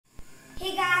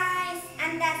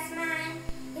I'm Tasmai.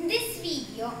 In this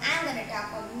video, I'm going to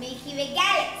talk about Milky Way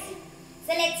Galaxy.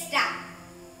 So let's start.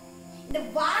 In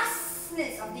the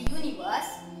vastness of the universe,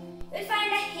 you'll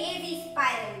find a hazy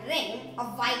spiral ring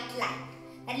of white light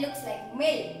that looks like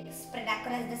milk spread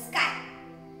across the sky.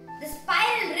 The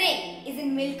spiral ring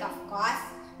isn't milk, of course,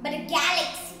 but a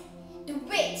galaxy, to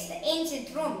which the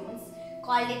ancient Romans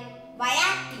called it Via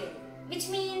Láctea, which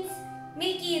means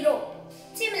Milky Road,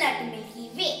 similar to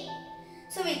Milky Way.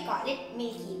 So we call it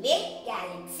Milky Way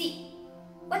Galaxy.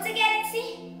 What's a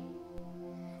galaxy?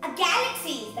 A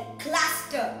galaxy is the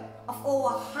cluster of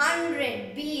over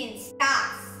 100 billion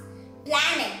stars,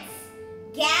 planets,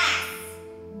 gas,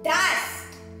 dust,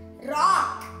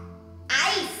 rock,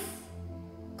 ice,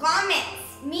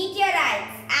 comets,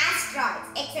 meteorites,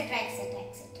 asteroids, etc. etc.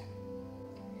 etc.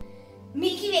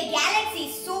 Milky Way Galaxy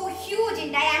is so huge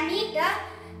in diameter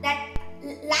that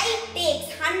light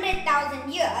takes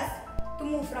 100,000 years to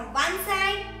move from one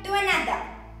side to another.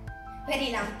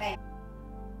 Very long time.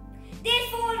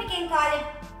 Therefore, we can call it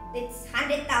it's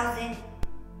 100,000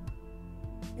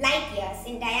 light years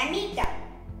in diameter.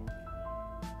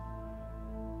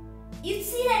 You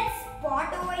see that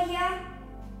spot over here?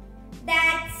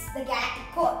 That's the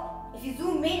galactic core. If you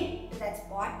zoom in to that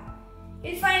spot,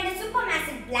 you'll find a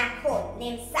supermassive black hole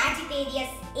named Sagittarius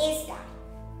A star.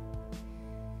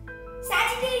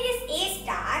 Sagittarius A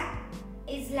star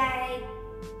is like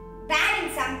bad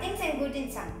in some things and good in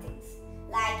some things.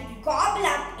 Like it will gobble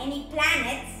up any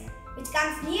planets which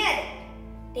comes near it.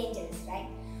 Dangerous, right?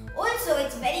 Also,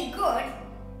 it's very good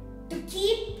to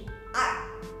keep our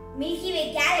Milky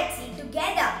Way Galaxy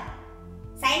together.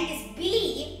 Scientists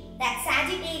believe that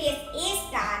Sagittarius A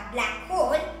star black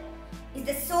hole is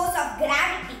the source of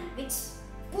gravity which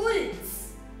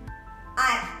pulls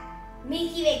our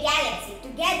Milky Way Galaxy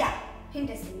together.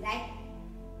 Interesting, right?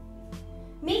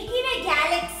 Milky Way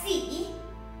Galaxy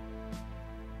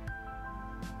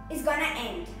is gonna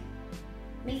end.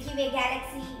 Milky Way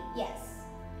Galaxy, yes.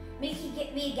 Milky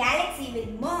Way Galaxy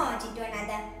will merge into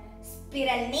another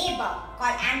spiral neighbor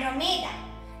called Andromeda.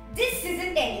 This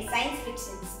isn't any science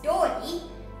fiction story,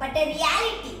 but a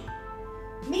reality.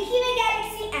 Milky Way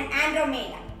Galaxy and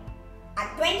Andromeda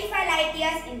are 25 light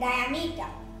years in diameter.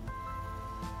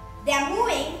 They are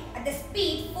moving at the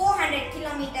speed 400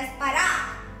 kilometers per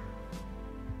hour.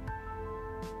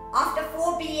 After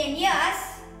 4 billion years,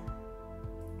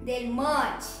 they'll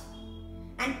merge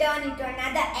and turn into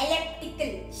another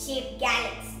elliptical shaped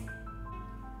galaxy.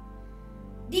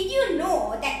 Did you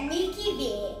know that Milky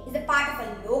Way is a part of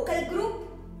a local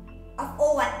group of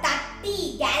over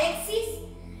 30 galaxies?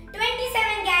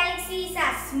 27 galaxies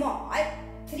are small,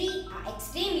 3 are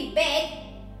extremely big.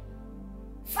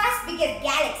 First biggest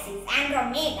galaxy is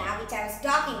Andromeda, which I was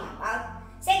talking about.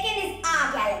 Second is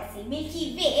our galaxy,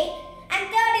 Milky Way. And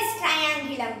third is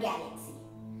Triangulum Galaxy.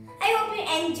 I hope you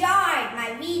enjoyed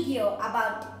my video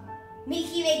about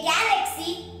Milky Way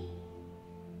Galaxy.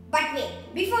 But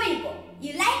wait, before you go,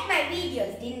 you liked my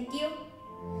videos, didn't you?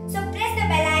 So press the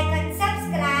bell